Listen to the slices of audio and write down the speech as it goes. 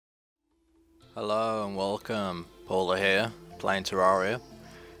Hello and welcome, Pauleh here, playing Terraria.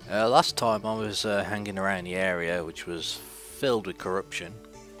 Last time I was hanging around the area which was filled with corruption,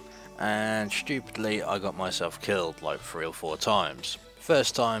 and stupidly I got myself killed like 3 or 4 times.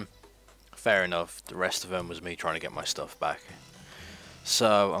 First time, fair enough, the rest of them was me trying to get my stuff back.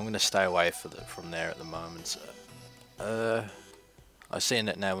 So I'm going to stay away from there at the moment. I've seen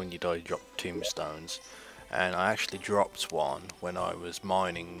that now when you die you drop tombstones, and I actually dropped one when I was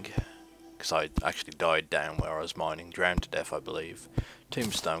mining. Because I actually died down where I was mining, drowned to death I believe.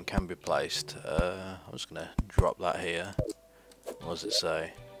 Tombstone can be placed. I'm just going to drop that here. What does it say?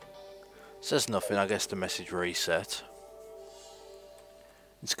 It says nothing, I guess the message reset.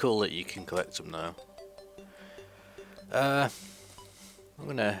 It's cool that you can collect them now. I'm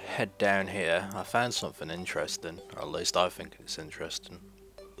going to head down here. I found something interesting, or at least I think it's interesting.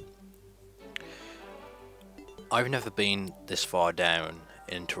 I've never been this far down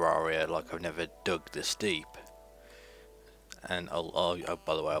in Terraria, like I've never dug this deep. And oh,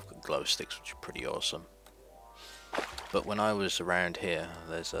 by the way, I've got glow sticks, which are pretty awesome. But when I was around here,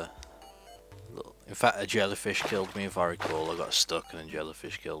 there's a little, in fact a jellyfish killed me if I recall. I got stuck and a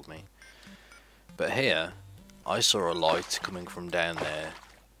jellyfish killed me. But here, I saw a light coming from down there,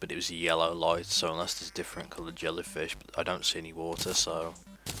 but it was a yellow light, so unless there's different coloured jellyfish, but I don't see any water, so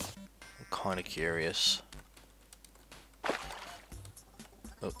I'm kind of curious.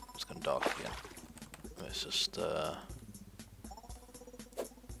 Oh, it's gone dark again. Let's just oh,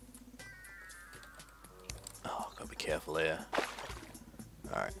 gotta be careful here.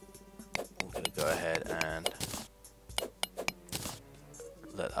 Alright, we're gonna go ahead and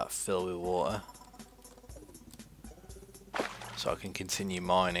let that fill with water so I can continue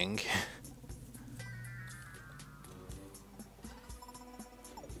mining.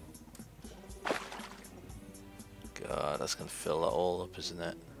 God, that's gonna fill that all up, isn't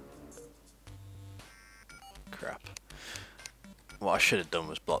it? Crap. What I should have done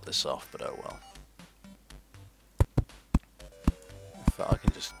was block this off, but oh well. In fact, I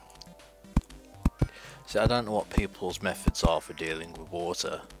can just... See, I don't know what people's methods are for dealing with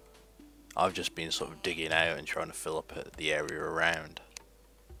water. I've just been sort of digging out and trying to fill up the area around.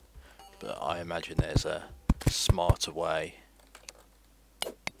 But I imagine there's a smarter way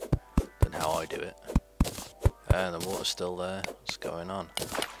than how I do it. And the water's still there. What's going on?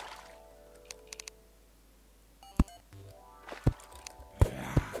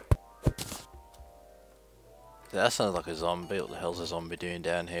 That sounds like a zombie. What the hell's a zombie doing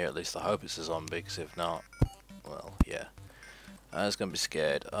down here? At least I hope it's a zombie, because if not, well, yeah. I was going to be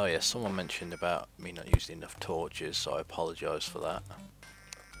scared. Oh yeah, someone mentioned about me not using enough torches, so I apologise for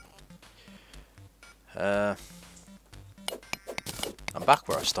that. I'm back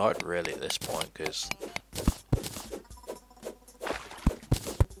where I started really at this point, because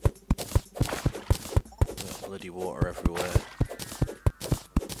bloody water everywhere.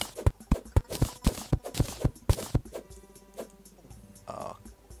 Oh,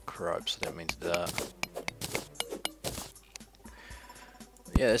 cripes, I didn't mean to do that.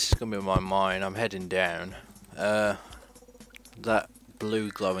 Yeah, this is going to be my mine. I'm heading down. That blue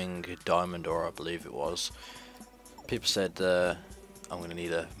glowing diamond ore, I believe it was. People said I'm going to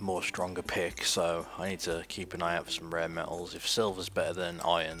need a more stronger pick, so I need to keep an eye out for some rare metals. If silver's better than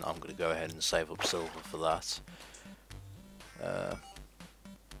iron, I'm going to go ahead and save up silver for that. I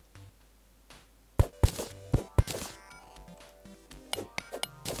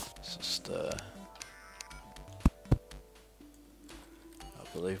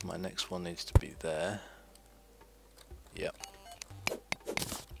believe my next one needs to be there. Yep.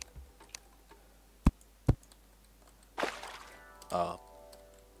 Ah,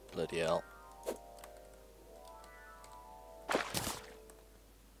 bloody hell.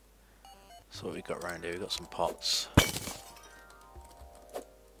 So what we got around here? We got some pots.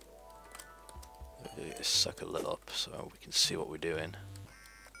 Get this sucker lit up so we can see what we're doing.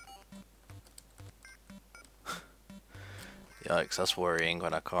 Yikes, that's worrying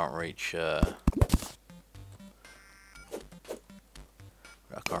when I can't reach to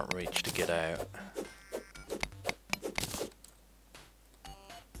get out.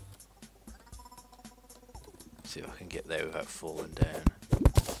 See if I can get there without falling down.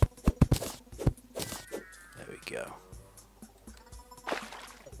 There we go.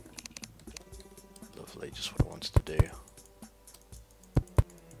 Lovely, just what I wanted to do.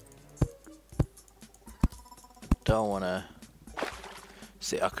 Don't wanna...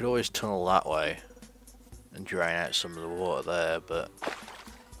 See, I could always tunnel that way and drain out some of the water there, but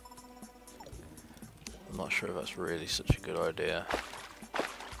I'm not sure if that's really such a good idea.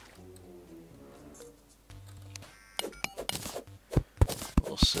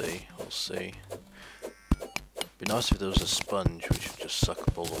 We'll see. see. We'll see. Be nice if there was a sponge which would just suck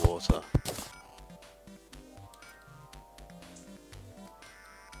up all the water.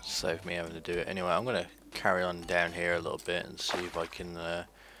 Save me having to do it. Anyway, I'm gonna carry on down here a little bit and see if I can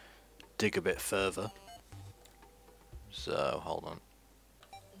dig a bit further. So, hold on.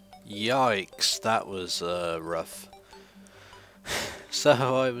 Yikes, that was rough. So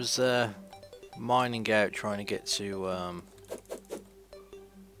I was mining out, trying to get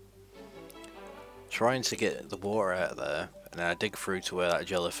the water out of there, and then I dig through to where that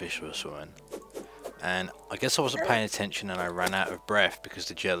jellyfish was swimming. And I guess I wasn't paying attention and I ran out of breath because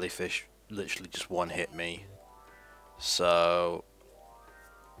the jellyfish literally just one hit me. So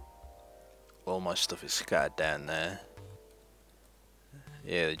all my stuff is scattered down there.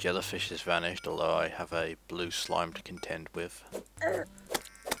 Yeah, the jellyfish has vanished, although I have a blue slime to contend with.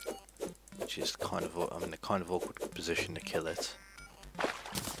 Which is kind of, I'm in a kind of awkward position to kill it.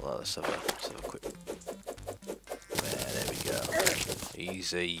 Well, let's have a quick... There we go.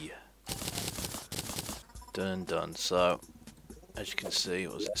 Easy. Done and done. So, as you can see,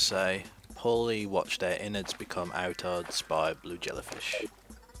 what does it say? Pauleh watched their innards become outards by blue jellyfish.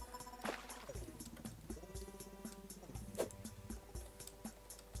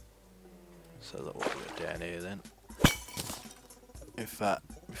 So look what we got down here then. In fact,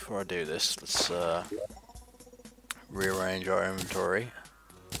 before I do this, let's rearrange our inventory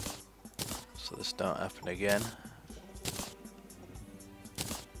so this don't happen again.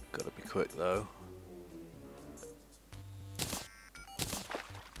 Gotta be quick though.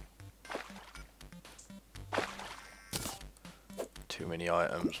 Too many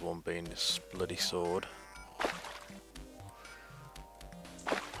items, one being this bloody sword.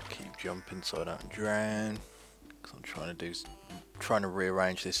 Jumping so I don't drown, because I'm trying to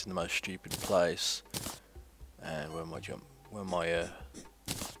rearrange this in the most stupid place. And where my wooden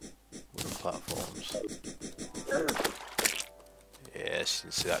platforms. Yes, you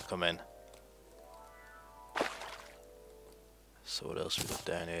can see that come in. So what else we got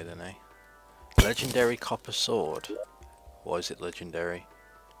down here then, eh? Legendary copper sword. Why is it legendary?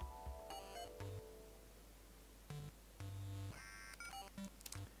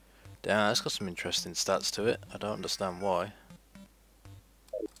 Damn, that's got some interesting stats to it. I don't understand why.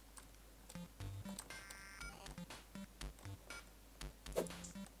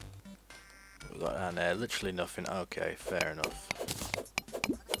 We got down there, literally nothing. Okay, fair enough.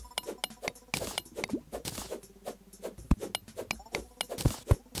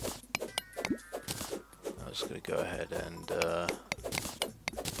 I'm just gonna go ahead and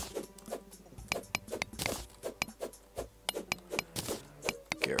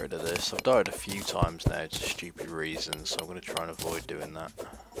get rid of this. I've died a few times now to stupid reasons, so I'm going to try and avoid doing that.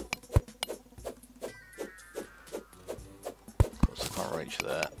 Of course I can't reach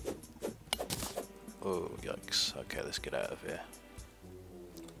there. Oh, yikes. Okay, let's get out of here.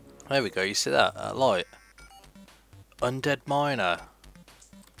 There we go, you see that light? Undead miner.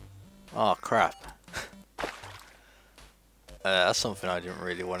 Oh crap. That's something I didn't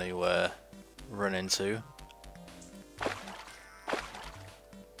really want to run into.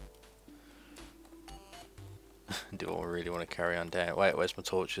 Do I really want to carry on down? Wait, where's my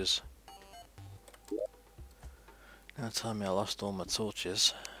torches? Now tell me I lost all my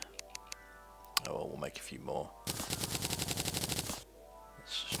torches. Oh well, we'll make a few more. Let's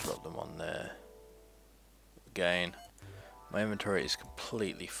just drop them on there. Again, my inventory is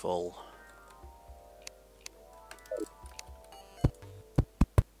completely full.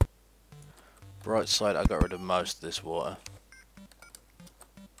 Bright side, I got rid of most of this water.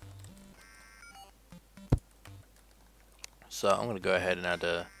 So I'm going to go ahead and add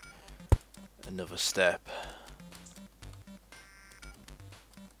another step.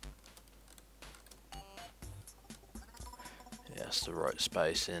 Yeah, that's the right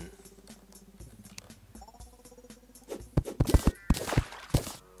spacing.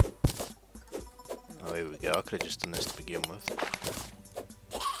 Oh, here we go. I could have just done this to begin with.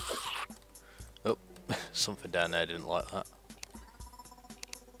 Oh, something down there didn't like that.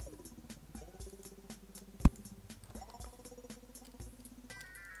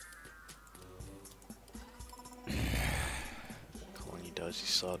 Dozy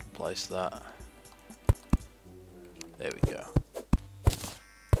side, place that. There we go.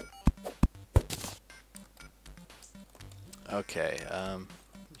 Okay,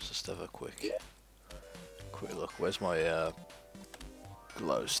 let's just have a quick look. Where's my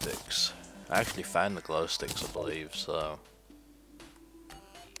glow sticks? I actually found the glow sticks, I believe, so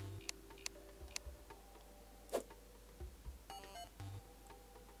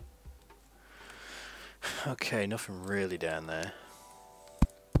okay, nothing really down there.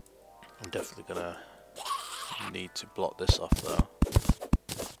 I'm definitely gonna need to block this off though.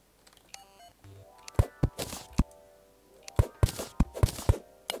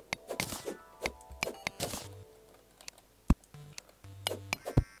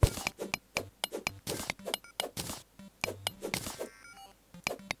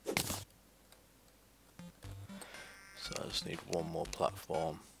 So I just need one more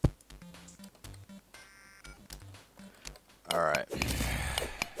platform. Alright.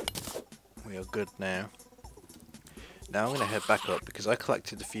 We are good now. Now I'm going to head back up because I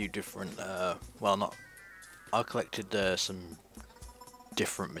collected a few different, I collected some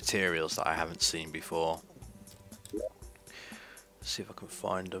different materials that I haven't seen before. Let's see if I can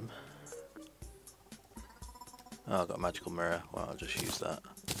find them. Oh, I've got a magical mirror. Well, I'll just use that.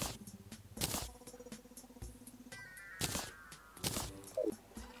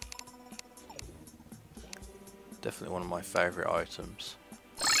 Definitely one of my favourite items.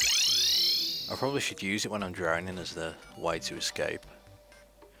 I probably should use it when I'm drowning as the way to escape.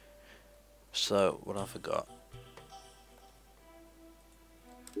 So, what I forgot.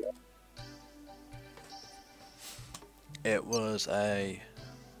 It was a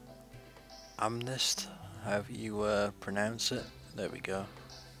amnest, however you pronounce it. There we go.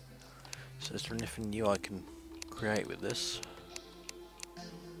 So is there anything new I can create with this?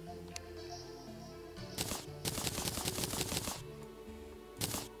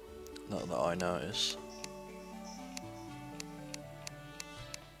 Not that I notice.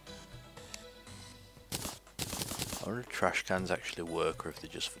 I wonder if trash cans actually work or if they're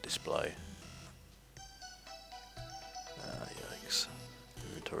just for display. Ah, yikes.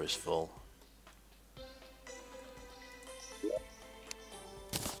 Inventory is full.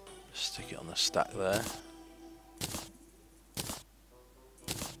 Stick it on the stack there.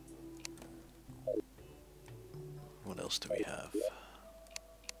 What else do we have?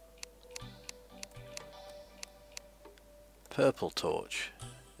 Purple torch.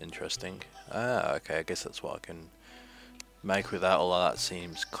 Interesting. Ah, okay, I guess that's what I can make with that, although that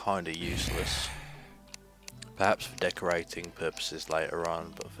seems kinda useless. Perhaps for decorating purposes later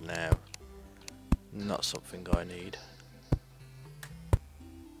on, but for now, not something I need.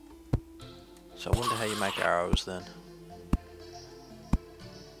 So I wonder how you make arrows then.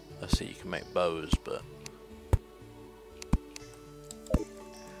 I see you can make bows, but...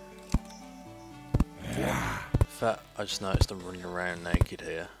 In fact, I just noticed I'm running around naked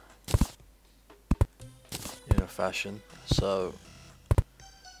here. In a fashion. So,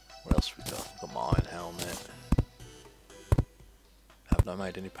 what else we got? We've got my iron helmet. Haven't I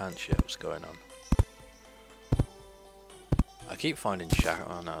made any pants yet? What's going on? I keep finding shadow.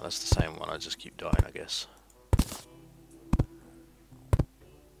 Oh no, that's the same one. I just keep dying, I guess.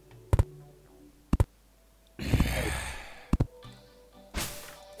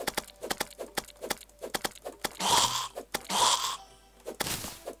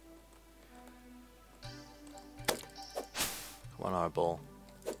 Come on, eyeball.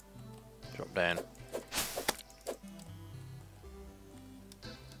 Drop down.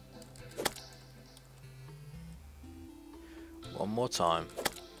 One more time.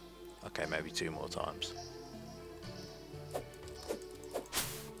 Okay, maybe two more times.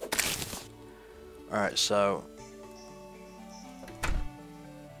 Alright, so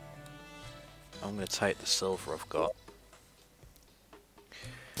I'm going to take the silver I've got.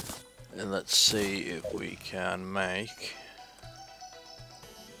 And let's see if we can make...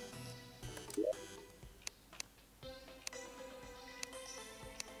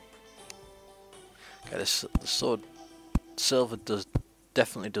 Okay, the sword silver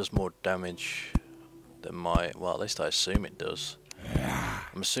definitely does more damage than my, well, at least I assume it does.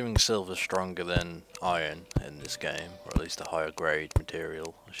 I'm assuming silver's stronger than iron in this game, or at least a higher grade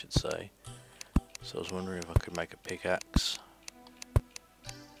material, I should say. So I was wondering if I could make a pickaxe.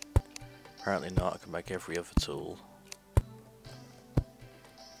 Apparently not, I can make every other tool.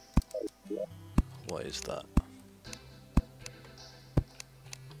 What is that?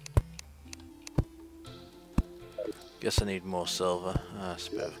 Guess I need more silver. Ah, that's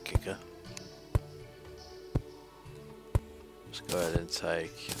a bit of a kicker. Let's go ahead and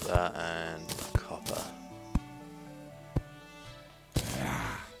take that and copper.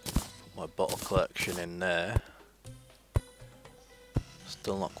 Put my bottle collection in there.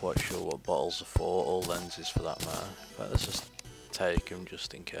 Still not quite sure what bottles are for, or lenses for that matter. But let's just take them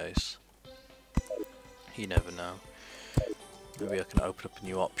just in case. You never know. Maybe I can open up a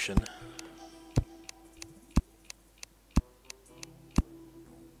new option.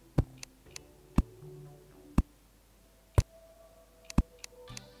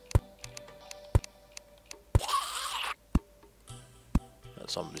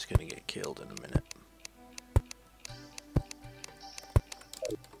 somebody's gonna get killed in a minute.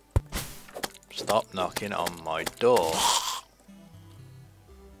 Stop knocking on my door.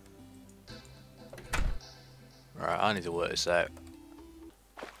 Right, I need to work this out.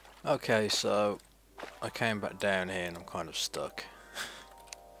 Okay, so I came back down here and I'm kind of stuck.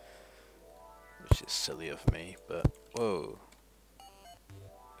 Which is silly of me, but whoa.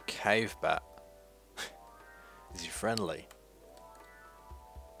 Cave bat. Is he friendly?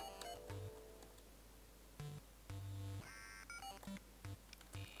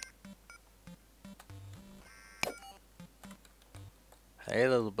 Hey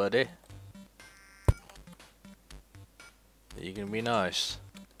little buddy. Are you gonna be nice?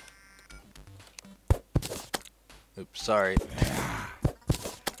 Oops, sorry.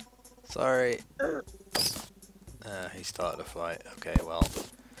 Sorry. He started a fight. Okay, well.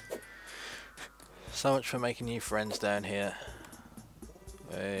 So much for making new friends down here.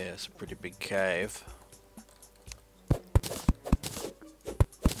 Hey, it's a pretty big cave.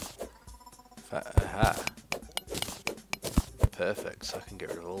 Aha. Perfect, so I can get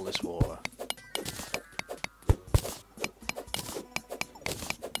rid of all this water.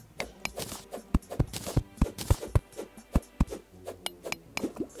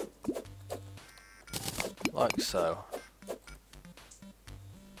 Like so.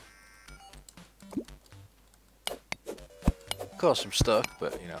 Of course I'm stuck,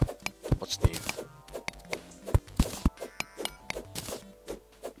 but you know, what's new?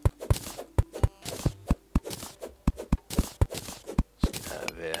 Let's get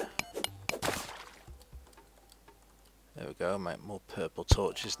out of here. There we go, make more purple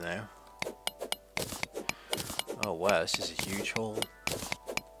torches now. Oh wow, this is a huge hole.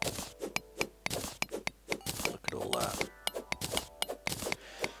 All that.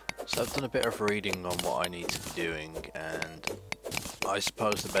 So I've done a bit of reading on what I need to be doing, and I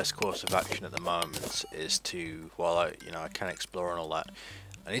suppose the best course of action at the moment is to, while I can explore and all that,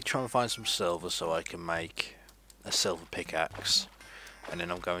 I need to try and find some silver so I can make a silver pickaxe, and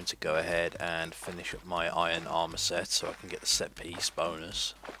then I'm going to go ahead and finish up my iron armor set so I can get the set piece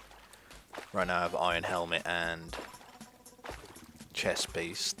bonus. Right now I have iron helmet and chest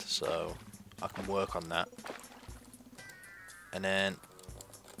piece, so I can work on that. And then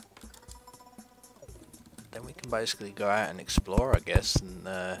we can basically go out and explore, I guess, and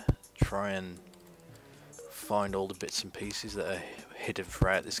try and find all the bits and pieces that are hidden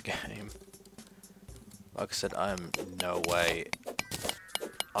throughout this game. Like I said, I am no way.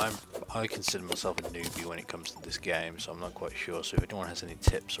 I consider myself a newbie when it comes to this game, so I'm not quite sure. So if anyone has any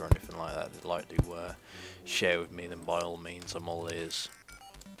tips or anything like that they'd like to share with me, then by all means, I'm all ears.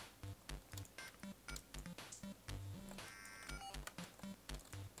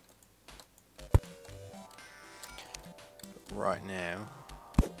 Right now,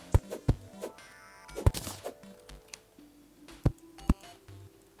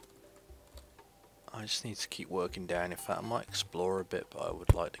 I just need to keep working down. In fact, I might explore a bit, but I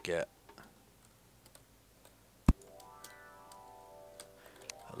would like to get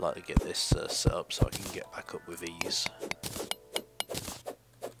this set up so I can get back up with ease.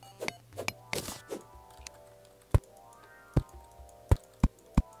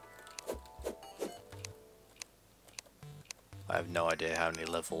 I have no idea how many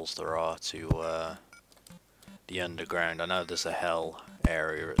levels there are to the underground. I know there's a hell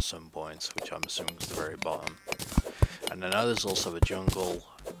area at some points, which I'm assuming is the very bottom. And I know there's also a jungle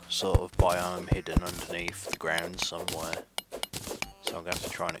sort of biome hidden underneath the ground somewhere. So I'm going to have to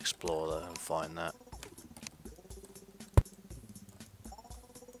try and explore that and find that.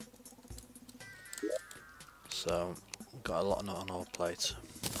 So, we've got a lot on our plate.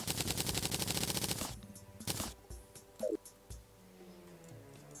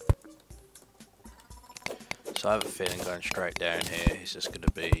 So I have a feeling going straight down here is just going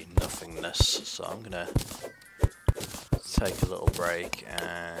to be nothingness, so I'm going to take a little break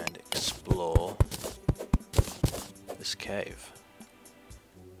and explore this cave.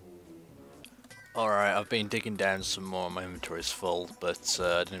 Alright, I've been digging down some more, my inventory's full, but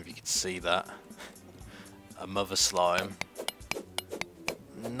I don't know if you can see that. A mother slime.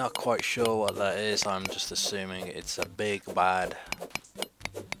 Not quite sure what that is, I'm just assuming it's a big bad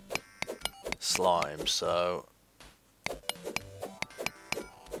slime, so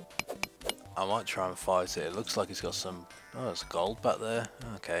I might try and fight it. It looks like it's got some... oh, there's gold back there.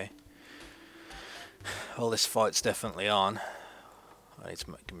 Okay. Well, this fight's definitely on. I need to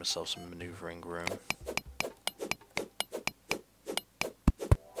give myself some maneuvering room.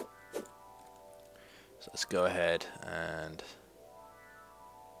 So let's go ahead and...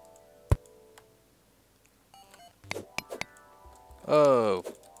 Oh,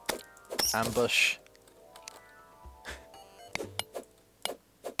 ambush.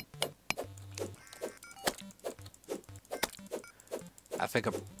 I think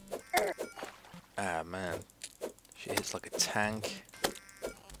I'm... Ah, man. She hits like a tank.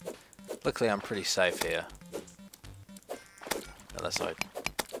 Luckily, I'm pretty safe here. Unless I...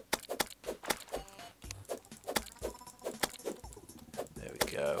 There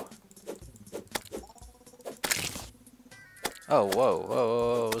we go. Oh, whoa, whoa,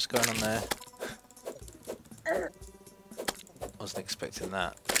 whoa, what's going on there? Wasn't expecting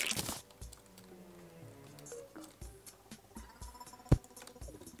that.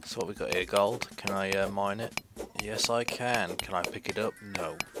 So what we got here, gold? Can I mine it? Yes I can. Can I pick it up?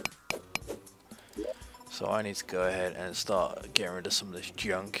 No. So I need to go ahead and start getting rid of some of this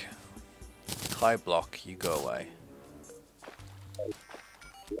junk. High block, you go away.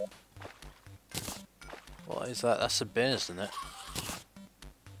 What is that? That's a bin, isn't it?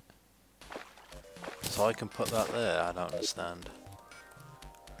 So I can put that there? I don't understand.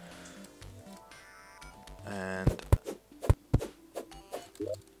 And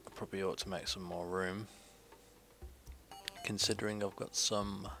I probably ought to make some more room, considering I've got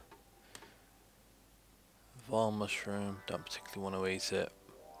some Vol mushroom, don't particularly want to eat it.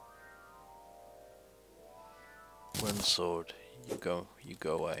 Wind sword, you go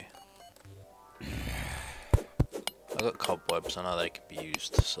away. I've got cobwebs, I know they can be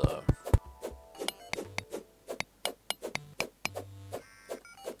used, so...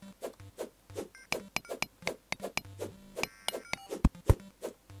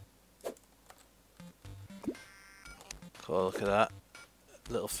 Cool, look at that.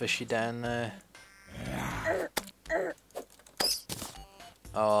 Little fishy down there.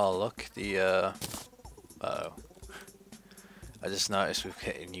 Oh, look, the, uh-oh. I just noticed we've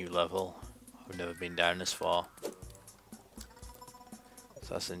hit a new level. I've never been down this far.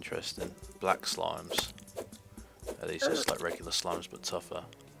 So that's interesting. Black slimes. Are these just like regular slimes but tougher?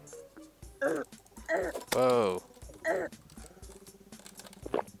 Whoa!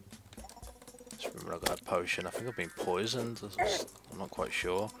 Just remember I got a potion. I think I've been poisoned. I'm not quite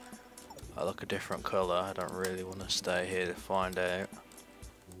sure. I look a different colour. I don't really want to stay here to find out.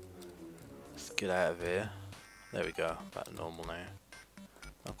 Let's get out of here. There we go. Back to normal now.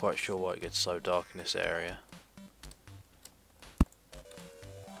 Not quite sure why it gets so dark in this area.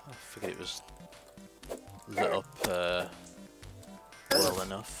 I figured it was lit up well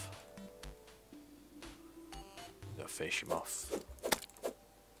enough. Gotta fish him off.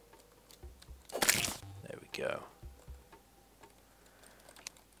 There we go.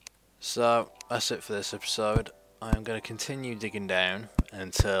 So that's it for this episode. I'm going to continue digging down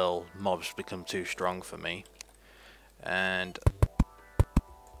until mobs become too strong for me. And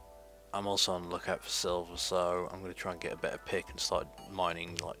I'm also on the lookout for silver, so I'm going to try and get a better pick and start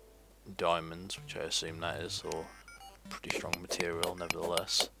mining like diamonds, which I assume that is, or pretty strong material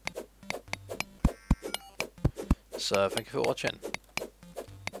nevertheless. So thank you for watching.